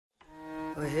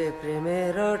ओहे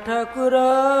प्रेमेर ठाकुर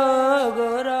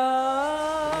गोरा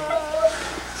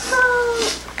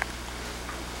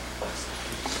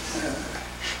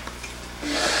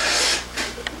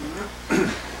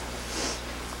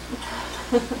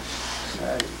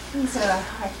These are our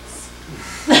hearts.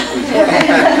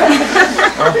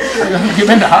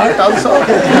 Given heart also.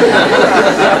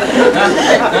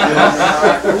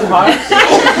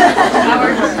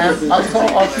 And also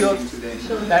of your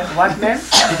that what name?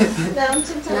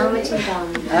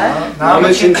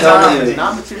 Namachintamani.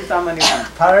 Namachintamani.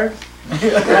 Third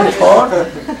and fourth.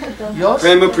 Yours?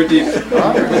 Prema Pradeep.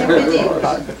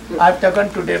 I've taken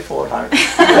today 4 hearts.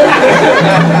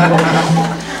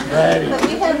 Very But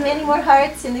we have many more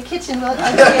hearts in the kitchen. We'll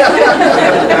Hearts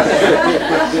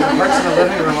in the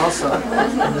living room also.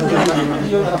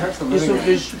 You should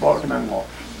wish about mango.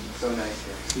 So nice.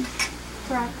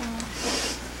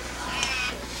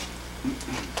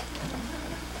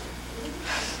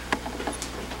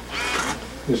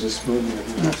 There's a spoon there.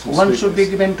 One should be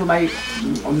given to my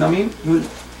Naveen. You will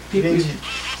keep it,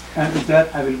 and with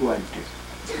that I will go and take.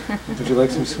 Would you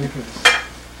like some sweetness?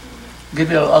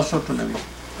 Give it also to Naveen.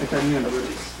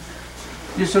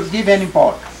 You should give any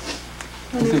pot.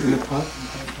 In the pot?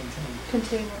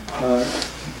 container.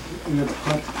 In the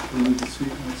pot, we need the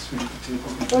sweetness, sweet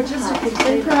potato. Or just a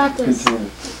container. Container.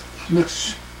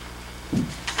 Mix.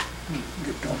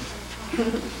 Give down.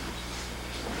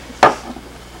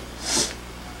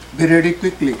 Be ready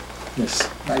quickly. Yes.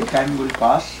 By time will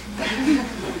pass.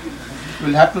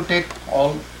 We'll have to take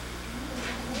all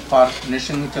for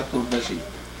Nishingi Chaturdashi.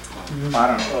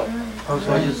 Parana.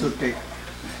 So you should take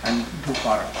and do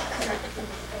Parana.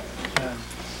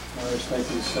 Thank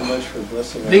you so much for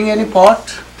blessing us. Bring any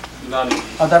pot, None.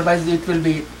 otherwise it will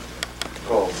be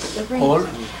Cold. cold.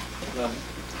 None.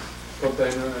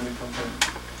 Container, any container.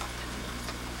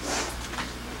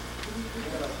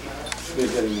 They're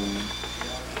getting in.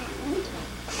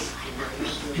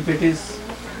 If it is,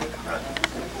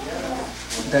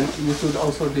 then you should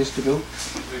also distribute.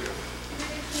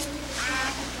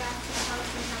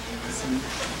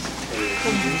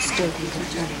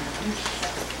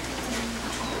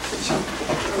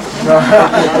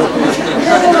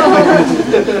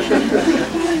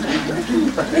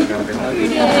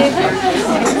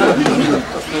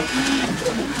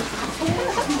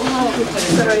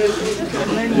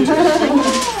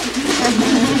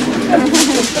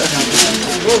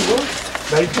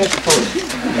 Very tasteful.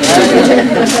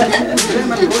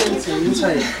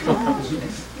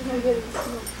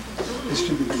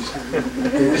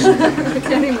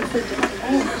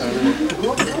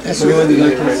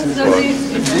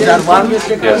 These are one. Yes,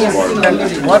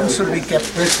 one should be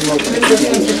kept.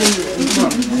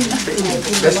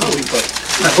 Best people.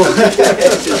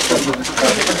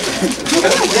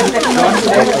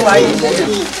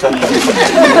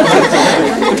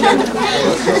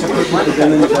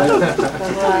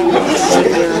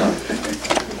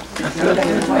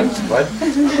 What?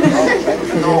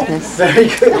 Very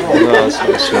good. No,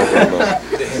 it's no problem.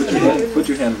 Put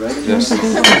your hand right. Yes,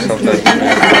 sometimes.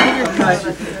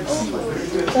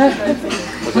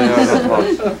 But they are not hot.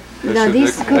 No,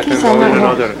 these cookies are not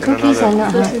hot. Cookies are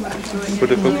not hot. Put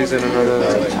the cookies in another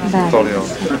folio.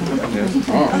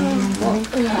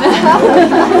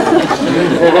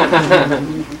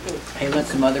 Hey, let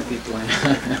some other people in.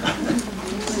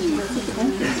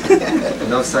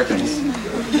 No seconds.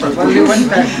 Only one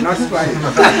time, not twice.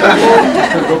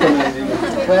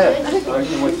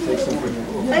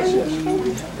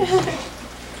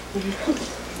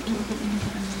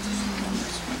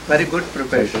 Very good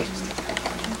preparation.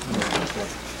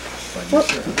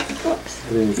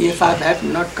 If I had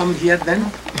not come here then,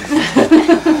 We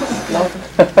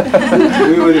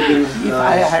would have been if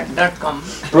I had not come,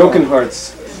 broken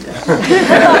hearts.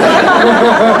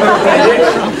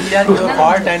 hear your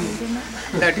heart, and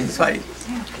that is why.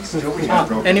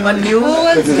 Anyone new?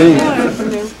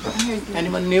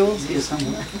 Anyone new?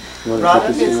 What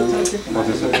is it?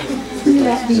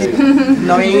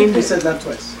 Naveen, we said that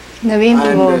twice. Naveen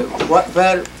And will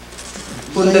where?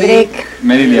 break.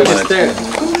 Merilia. Is there?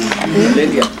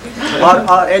 Lydia.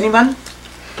 Or anyone?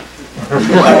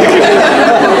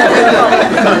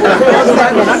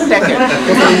 Not taken.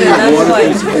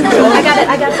 I got it.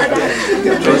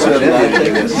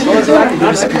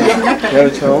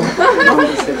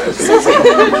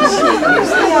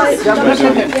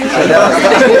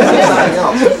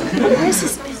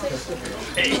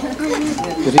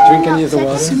 Did he drink any of the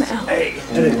water? I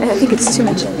think it's too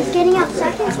much. Getting out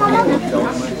seconds, Mama.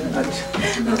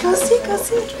 Go see.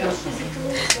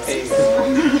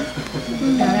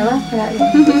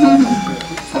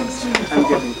 I'm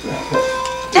getting to it.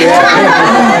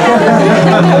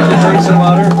 Drink some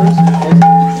water first.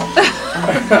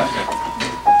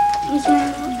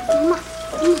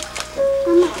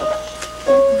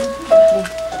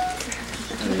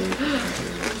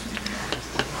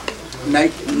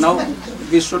 Now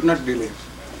we should not delay.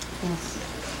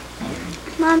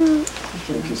 Mommy.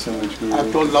 Thank you so much.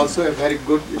 I've told also a very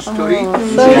good story.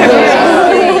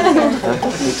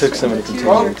 We took some of the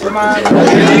Oh, container. come on.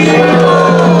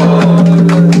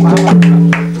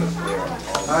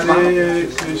 Hare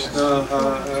Krishna,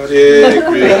 Hare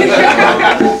Krishna,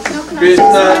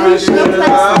 Krishna Krishna,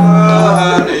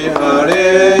 Hare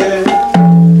Hare,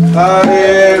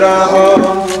 Hare Rama,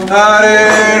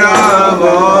 Hare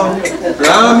Rama,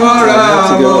 Rama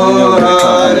Rama,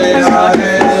 Hare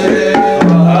Hare,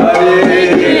 Hare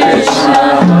Krishna,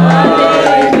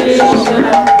 Hare Krishna,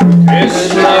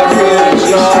 Krishna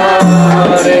Krishna,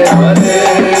 Hare Hare,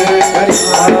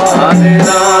 Hare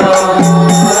Rama.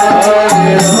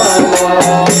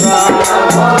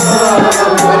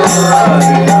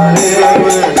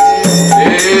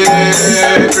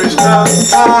 Krishna,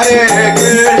 Hare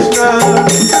Krishna,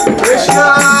 Krishna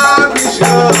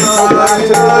Krishna,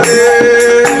 Hare Hare,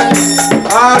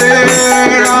 Hare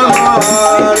Rama,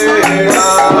 Hare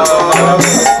Rama,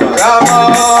 Rama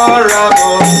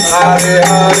Rama, Hare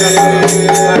Hare,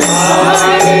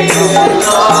 Hare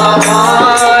Krishna,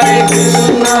 Hare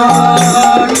Krishna, Krishna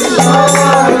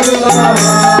Krishna,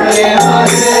 Hare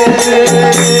Hare,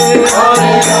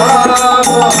 Hare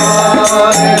Rama,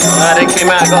 Hare came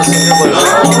out, I got some good ones.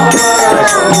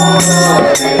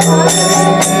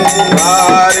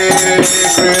 Hare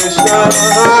Krishna,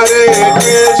 Hare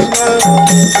Krishna,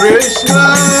 Krishna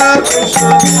Krishna,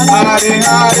 Hare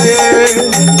Hare,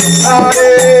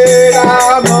 Hare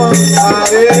Rama,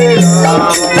 Hare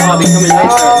Rama. I'll be coming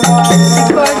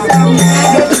later.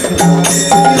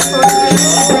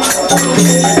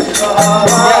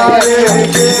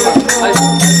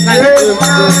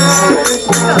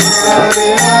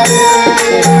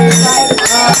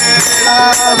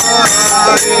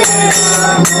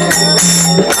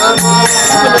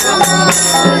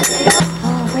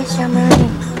 Oh, where's Shamarani?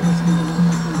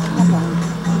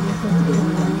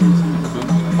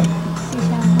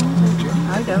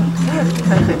 I don't.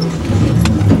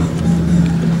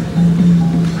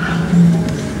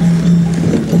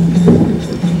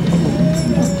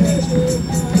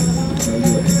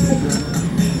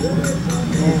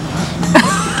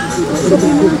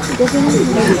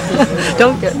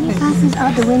 Don't get me. Pass this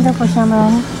out the window for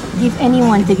Shamarani. Give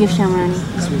anyone to give Shamarani.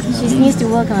 She needs to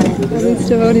work on it.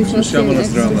 Слушаем у нас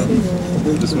драма.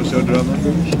 Ты слушал драма?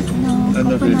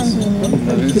 Она весь.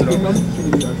 Она весь драма.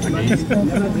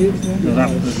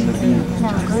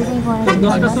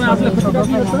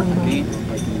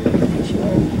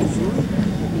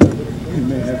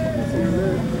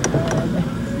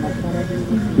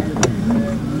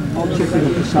 I'll check in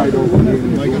the side over here.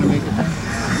 Am I going to make it?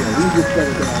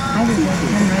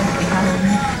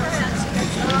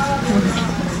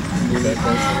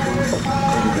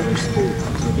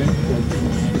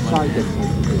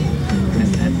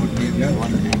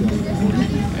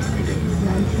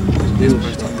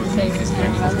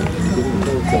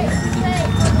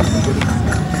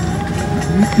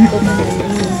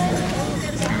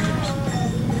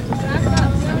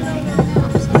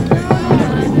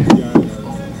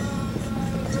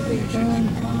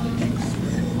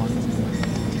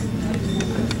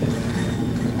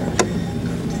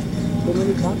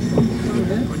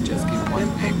 Just give one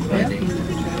egg per day.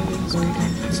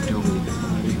 Let's do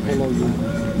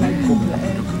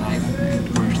took a knife and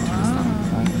burst through some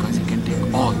because you can take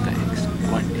all the eggs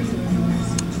one day.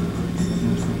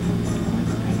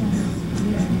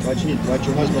 Watch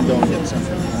your husband don't get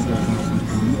something.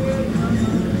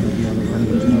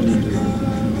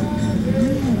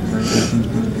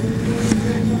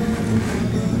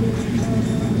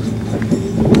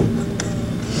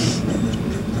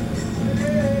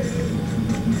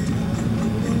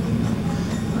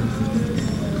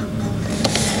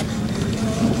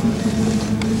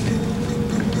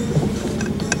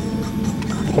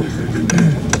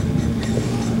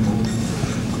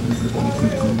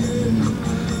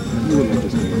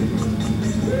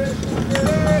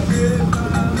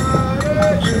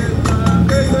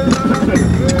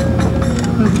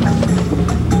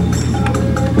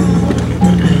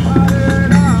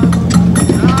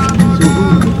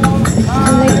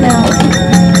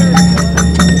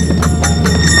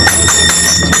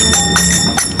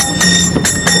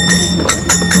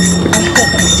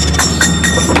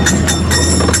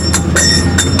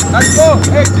 Let's go.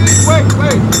 Hey, please, wait.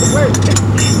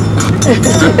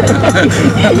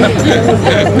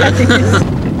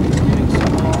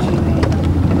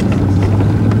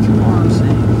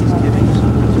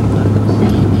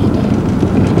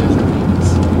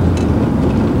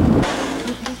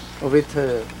 with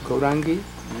Gaurangi,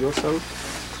 yourself,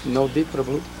 Navdeep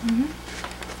Prabhu.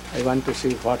 I want to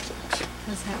see what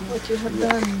you have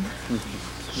done.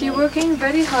 She working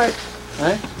very hard.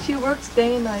 She works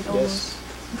day and night almost.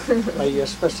 Yes. My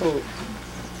special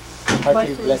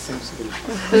hearty blessings will.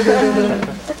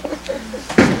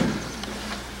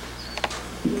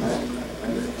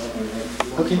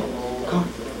 Okay, come.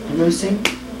 You going to sing?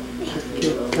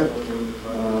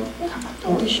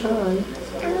 Don't be shy.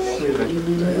 You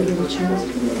never get a chance.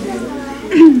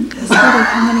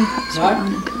 How many cups are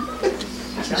on it?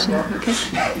 Okay.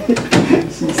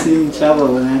 She's seeing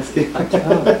trouble and asking.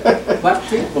 What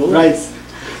thing? Rice.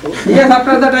 Yes,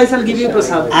 after that I shall give you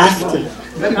prasad. After.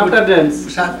 After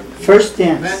dance. First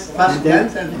dance. First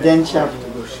dance and then chapter.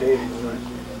 Okay.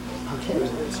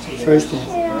 First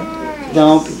dance.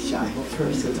 Don't be shy.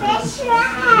 First dance.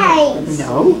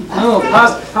 No. No,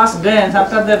 first dance,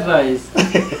 after that rice.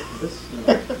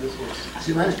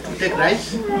 She wants to take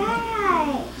rice?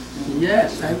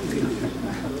 Yes, I will give you.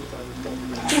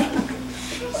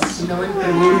 No, I won't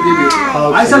give you.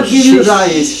 Okay. I shall give you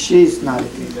rice. She's not a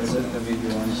good.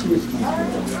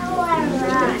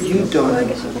 You don't.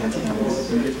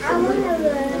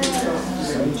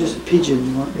 You're just a pigeon,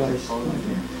 you want rice.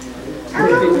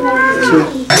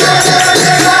 Okay.